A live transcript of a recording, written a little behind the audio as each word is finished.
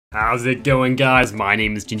How's it going, guys? My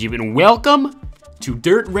name is Gingium and welcome to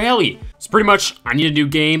Dirt Rally. So pretty much, I need a new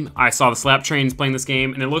game. I saw the Slap Trains playing this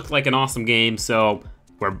game and it looked like an awesome game, so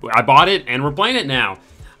I bought it and we're playing it now.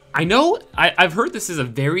 I know, I've heard this is a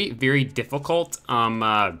very difficult,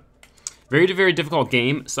 very difficult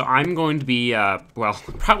game, so I'm going to be, well,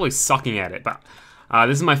 probably sucking at it, but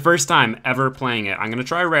this is my first time ever playing it. I'm gonna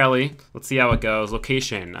try Rally. Let's see how it goes.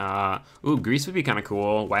 Location. Ooh, Greece would be kind of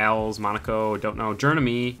cool. Wales, Monaco, don't know.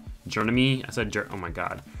 Germany. I said oh my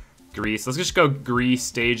god. Greece. Let's just go Greece,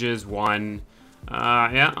 stages 1.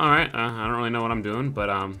 Yeah, alright. I don't really know what I'm doing, but,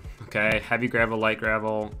 okay. Heavy gravel, light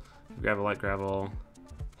gravel. Gravel, light gravel.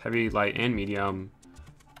 Heavy, light, and medium.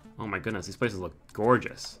 Oh my goodness, these places look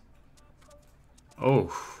gorgeous.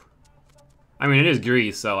 Oh. I mean, it is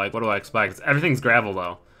Greece, so, like, what do I expect? Everything's gravel,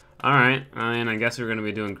 though. Alright, I mean, I guess we're gonna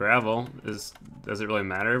be doing gravel. Does it really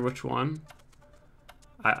matter which one?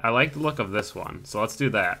 I like the look of this one, so let's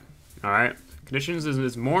do that. Alright, conditions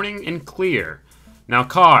is morning and clear. Now,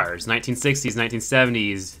 cars, 1960s,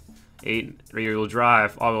 1970s, 8-wheel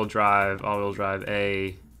drive, all-wheel drive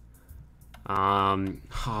A.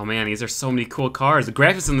 Oh man, these are so many cool cars. The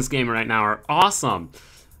graphics in this game right now are awesome.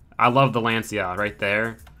 I love the Lancia right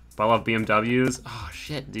there. I love BMWs. Oh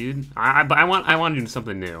shit, dude. I want to do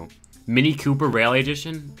something new. Mini Cooper Rally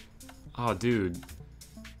Edition. Oh, dude.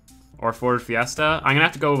 Or Ford Fiesta. I'm gonna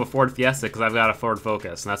have to go with a Ford Fiesta because I've got a Ford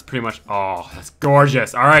Focus, and that's pretty much. Oh, that's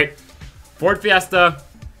gorgeous. All right, Ford Fiesta.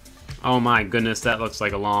 Oh my goodness, that looks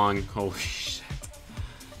like a long. Holy shit.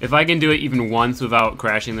 If I can do it even once without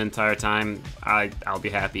crashing the entire time, I'll be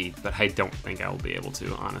happy. But I don't think I will be able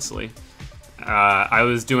to, honestly. I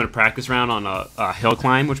was doing a practice round on a hill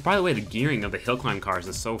climb, which, by the way, the gearing of the hill climb cars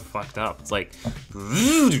is so fucked up. It's like,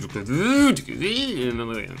 I don't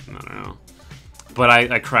know. But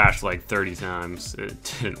I crashed like 30 times.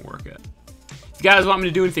 It didn't work out. If you guys want me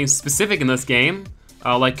to do anything specific in this game,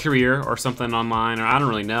 like career or something online, or I don't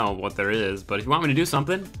really know what there is, but if you want me to do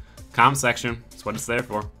something, comment section. That's what it's there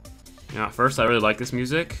for. You know, at first I really like this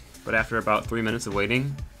music, but after about 3 minutes of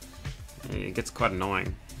waiting, it gets quite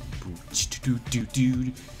annoying.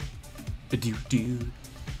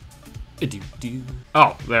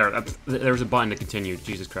 Oh, there's a button to continue.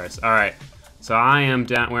 Jesus Christ. Alright. So I am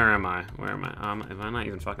down. Where am I? Am I not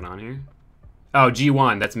even fucking on here? Oh,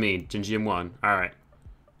 G1. That's me. Gingium 1. Alright.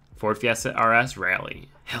 Ford Fiesta RS Rally.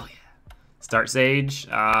 Hell yeah. Start stage.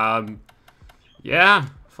 Yeah.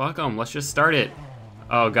 Fuck them. Let's just start it.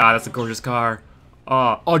 Oh god, that's a gorgeous car.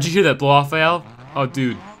 Oh, did you hear that blow off valve? Oh,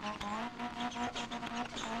 dude.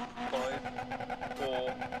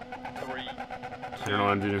 I don't know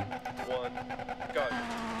what I'm doing.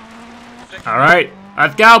 Alright,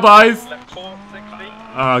 let's go, boys!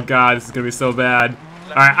 Oh god, this is gonna be so bad.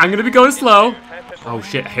 Alright, I'm gonna be going slow. Oh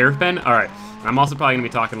shit, hairpin? Alright, I'm also probably gonna be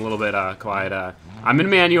talking a little bit quiet. I'm in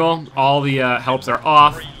manual, all the helps are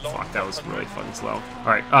off. Fuck, that was really fucking slow.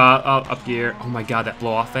 Alright, up gear. Oh my god, that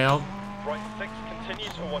blow off failed.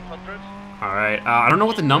 Alright, I don't know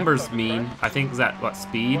what the numbers mean. I think, is that, what,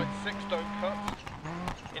 speed?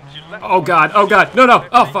 Oh god, no,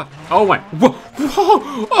 oh fuck, oh my, whoa,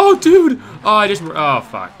 oh dude, oh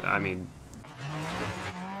fuck, I mean,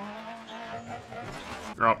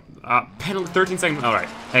 penalty, 13 seconds, alright,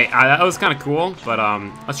 hey, that was kind of cool, but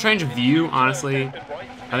let's change view, honestly.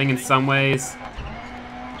 I think in some ways,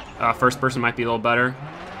 first person might be a little better.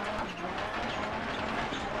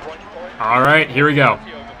 Alright, here we go.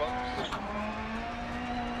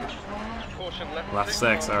 Left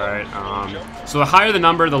 6, alright. So the higher the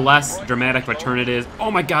number, the less dramatic of a turn it is.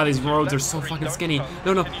 Oh my god, these roads are so fucking skinny.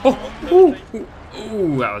 No. Oh,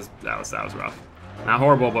 ooh, that was rough. Not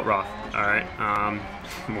horrible, but rough. Alright,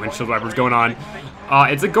 windshield wipers going on.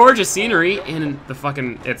 It's a gorgeous scenery, and the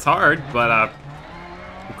fucking, it's hard, but,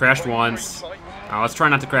 we crashed once. Let's try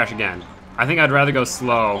not to crash again. I think I'd rather go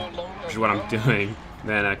slow, which is what I'm doing,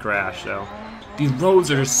 than crash, so. These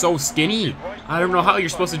roads are just so skinny. I don't know how you're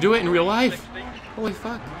supposed to do it in real life. Holy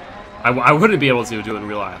fuck. I wouldn't be able to do it in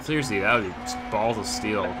real life. Seriously, that would be just balls of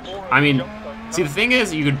steel. I mean, see, the thing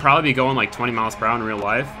is, you could probably be going like 20 miles per hour in real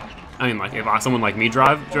life. I mean, like, if someone like me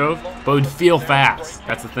drove, but it would feel fast.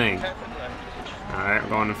 That's the thing. Alright, we're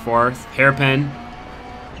going to fourth. Hairpin.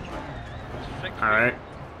 Alright.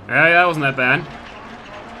 Yeah, that wasn't that bad.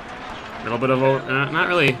 A little bit of a, not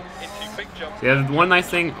really. See, yeah, one nice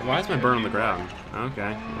thing. Why is my burn on the ground?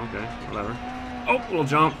 Okay, whatever. Oh, little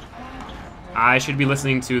jump. I should be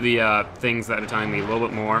listening to the things that are telling me a little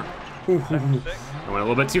bit more. I went a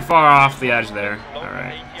little bit too far off the edge there.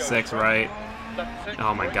 Alright, 6 right.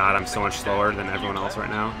 Oh my god, I'm so much slower than everyone else right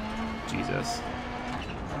now. Jesus.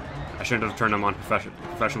 I shouldn't have turned them on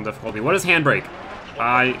professional difficulty. What is handbrake?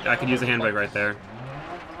 I could use a handbrake right there.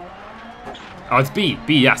 Oh, it's B.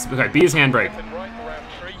 B, yes. Okay, B is handbrake.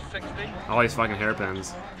 All these fucking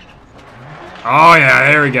hairpins. Oh, yeah,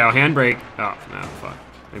 there we go. Handbrake. Oh, no, fuck.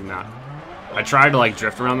 Maybe not. I tried to, like,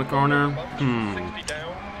 drift around the corner.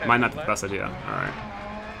 Might not be the best idea. Alright.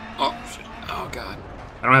 Oh, shit. Oh, God.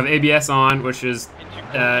 I don't have ABS on, which is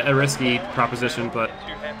a risky proposition, but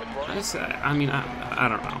I mean, I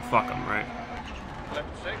don't know. Fuck them, right?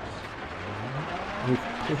 Ooh,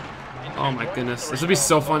 ooh. Oh my goodness, this would be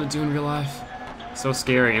so fun to do in real life. So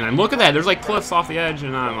scary, and then look at that. There's like cliffs off the edge,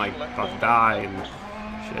 and I'm like about to die,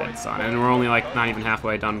 and shit, son. And we're only like not even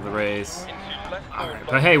halfway done with the race. All right,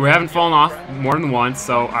 but hey, we haven't fallen off more than once,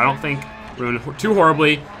 so I don't think we're doing too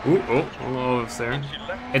horribly. Ooh, oh, hello there.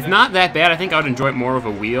 It's not that bad. I think I would enjoy it more with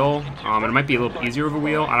a wheel. It might be a little bit easier with a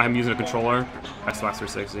wheel. I'm using a controller. X-Flash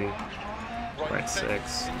 360. Right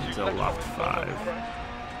 6 to left 5.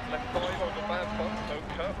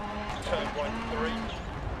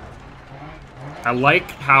 I like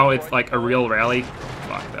how it's like a real rally.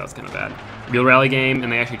 Fuck, that was kind of bad. Real rally game, and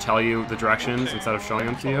they actually tell you the directions instead of showing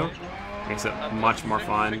them to you. Makes it much more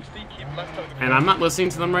fun. And I'm not listening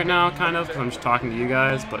to them right now, kind of, because I'm just talking to you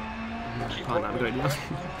guys, but probably not a good idea.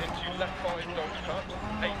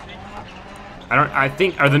 I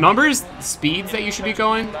think, are the numbers speeds that you should be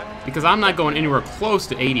going? Because I'm not going anywhere close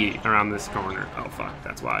to 80 around this corner. Oh, fuck,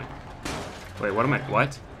 that's why. Wait,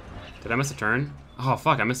 what? Did I miss a turn? Oh,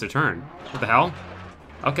 fuck, I missed a turn. What the hell?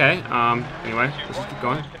 Okay, anyway, let's just keep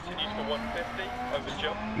going.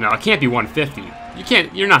 No, it can't be 150.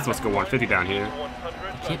 You're not supposed to go 150 down here.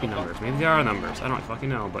 It can't be numbers. Maybe there are numbers. I don't fucking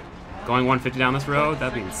know, but going 150 down this road,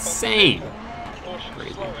 that'd be insane.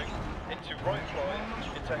 Crazy.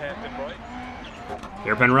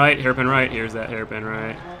 Hairpin right, hairpin right. Here's that hairpin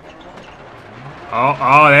right.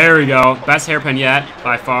 Oh, there we go. Best hairpin yet,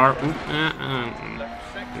 by far. Ooh,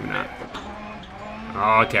 maybe not.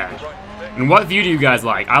 Okay. And what view do you guys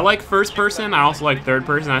like? I like first person. I also like third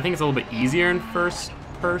person. I think it's a little bit easier in first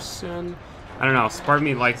person. I don't know. Part of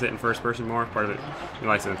me likes it in first person more. Part of it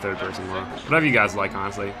likes it in third person more. Whatever you guys like,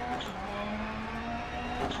 honestly.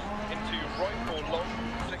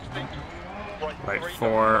 Right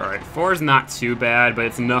 4. Alright, 4 is not too bad, but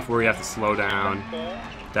it's enough where you have to slow down.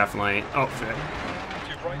 Definitely. Oh, shit.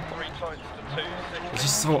 It's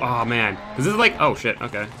just so, oh man. Because this is like, oh shit,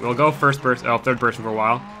 okay. We'll go first person, third person for a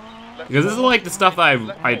while. Because this is like the stuff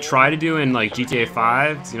that I try to do in like GTA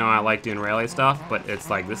 5. 'Cause, you know, I like doing rally stuff, but it's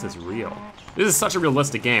like, this is real. This is such a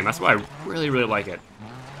realistic game. That's why I really, really like it.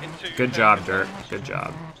 Good job, Dirt. Good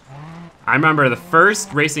job. I remember the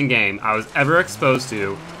first racing game I was ever exposed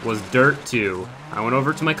to was Dirt 2. I went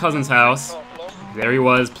over to my cousin's house. There he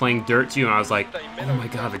was playing Dirt 2, and I was like, oh my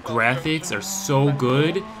god, the graphics are so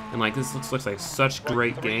good. And like, this looks like such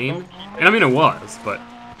great game. And I mean, it was, but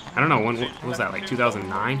I don't know, when what was that, like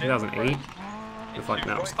 2009, 2008? The fuck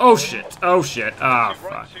knows. Oh shit, oh shit, oh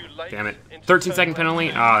fuck. Damn it. 13-second penalty?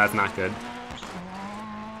 Oh, that's not good.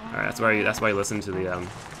 Alright, that's why you listen to the,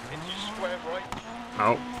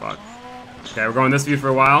 oh, fuck. Okay, we're going this view for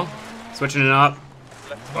a while. Switching it up.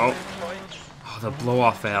 Oh. Oh, the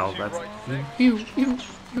blow-off valve. That's...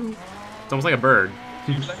 It's almost like a bird.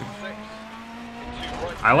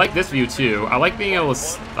 I like this view, too. I like being able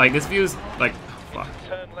to... Like, this view is, like... Oh, fuck.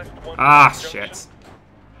 Ah, shit.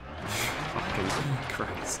 Fucking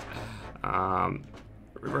Christ.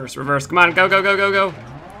 Reverse, reverse. Come on, go, go, go, go, go.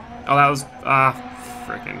 Oh, that was... Ah,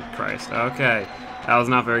 freaking Christ. Okay. That was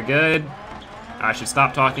not very good. I should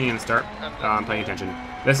stop talking and start paying attention.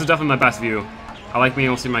 This is definitely my best view. I like being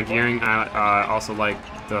able to see my gearing. I also like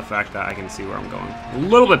the fact that I can see where I'm going a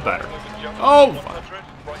little bit better. Oh, fuck.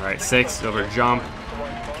 Alright, 6, over jump.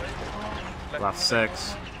 Left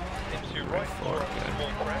 6. Right 4, okay.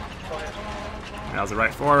 That was the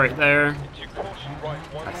right 4 right there.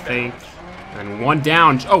 I think. And 1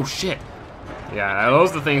 down. Oh, shit. Yeah, those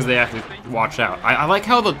are the things they have to watch out. I like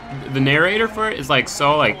how the narrator for it is like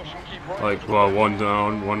so like, well, 1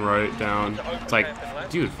 down, 1 right, down. It's like,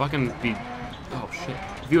 dude, fucking be, oh shit.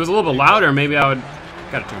 If he was a little bit louder, maybe I would,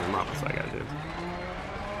 gotta turn him up, that's what I gotta do.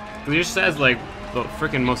 Because he just says, like, the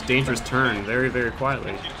freaking most dangerous turn very, very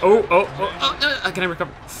quietly. Oh, can I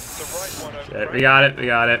recover? Shit, we got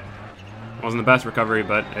it. Wasn't the best recovery,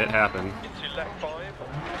 but it happened.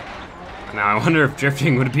 Now, I wonder if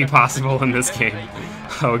drifting would be possible in this game.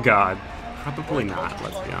 Oh god. Probably not,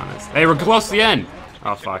 let's be honest. Hey, we're close to the end!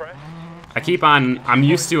 Oh, fuck. I keep on, I'm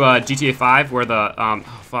used to GTA 5 where the, oh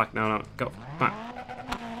fuck, no, go, come on.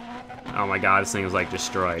 Oh my god, this thing is like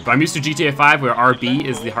destroyed. But I'm used to GTA 5 where RB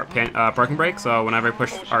is the parking brake, so whenever I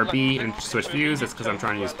push RB and switch views, it's because I'm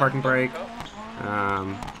trying to use parking brake.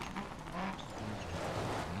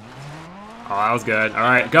 Oh, that was good. All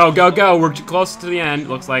right, go, go, go. We're close to the end.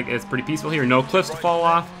 Looks like it's pretty peaceful here. No cliffs to fall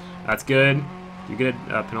off. That's good. You get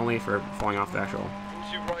a penalty for falling off the actual.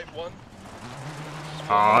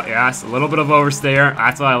 Oh, yes, a little bit of oversteer.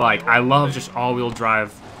 That's what I like. I love just all-wheel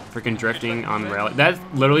drive freaking drifting on the rail. That's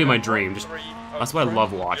literally my dream. That's what I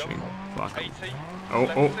love watching. Fuck.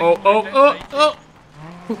 Oh, oh, oh, oh, oh,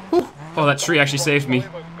 oh. Oh, that tree actually saved me.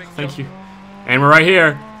 Thank you. And we're right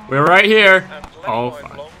here. We're right here. Oh,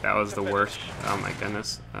 fuck. That was the worst. Oh, my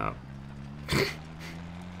goodness. Oh.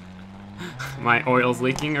 My oil's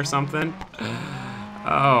leaking or something.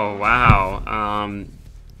 Oh, wow.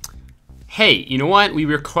 Hey, you know what? We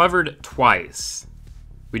recovered twice.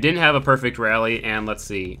 We didn't have a perfect rally, and let's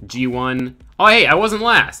see. G1. Oh, hey, I wasn't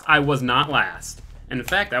last. I was not last. And in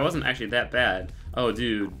fact, I wasn't actually that bad. Oh,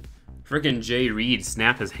 dude. Freaking Jay Reed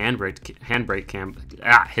snapped his handbrake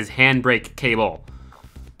cable.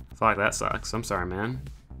 Fuck, that sucks. I'm sorry, man.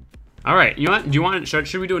 All right, you know what? Do you want?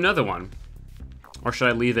 Should we do another one, or should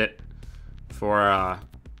I leave it for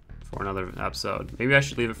another episode? Maybe I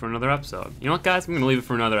should leave it for another episode. You know what, guys? I'm gonna leave it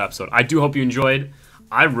for another episode. I do hope you enjoyed.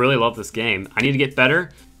 I really love this game. I need to get better.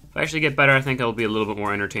 If I actually get better, I think it'll be a little bit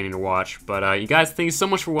more entertaining to watch. But you guys, thank you so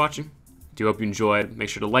much for watching. Do hope you enjoyed. Make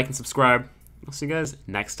sure to like and subscribe. I'll see you guys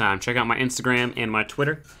next time. Check out my Instagram and my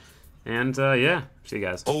Twitter. And yeah, see you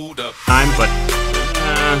guys. Hold up.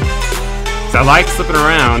 But I like slipping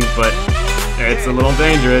around, but it's a little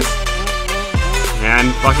dangerous.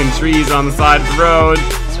 And fucking trees on the side of the road.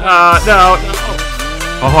 No.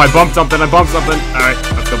 Oh, I bumped something. All right,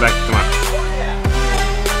 let's go back. Come on.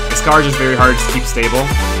 This car is just very hard to keep stable.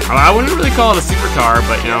 I wouldn't really call it a supercar,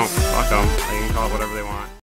 but you know, fuck them. They can call it whatever they want.